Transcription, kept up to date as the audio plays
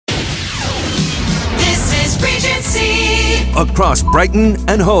Regency. Across Brighton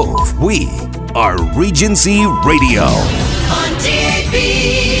and Hove, we are Regency Radio. On DAB,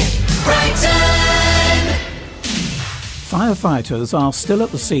 Brighton. Firefighters are still at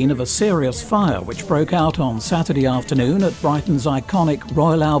the scene of a serious fire which broke out on Saturday afternoon at Brighton's iconic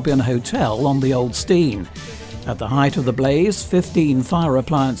Royal Albion Hotel on the Old Steine. At the height of the blaze, 15 fire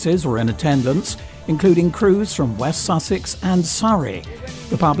appliances were in attendance, including crews from West Sussex and Surrey.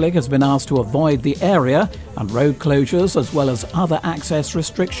 The public has been asked to avoid the area, and road closures as well as other access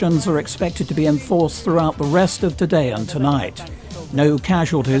restrictions are expected to be enforced throughout the rest of today and tonight. No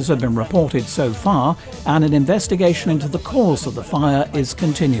casualties have been reported so far, and an investigation into the cause of the fire is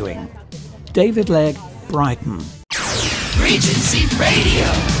continuing. David Legge, Brighton. Regency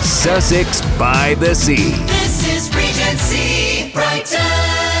Radio. Sussex by the Sea. This is Regency, Brighton.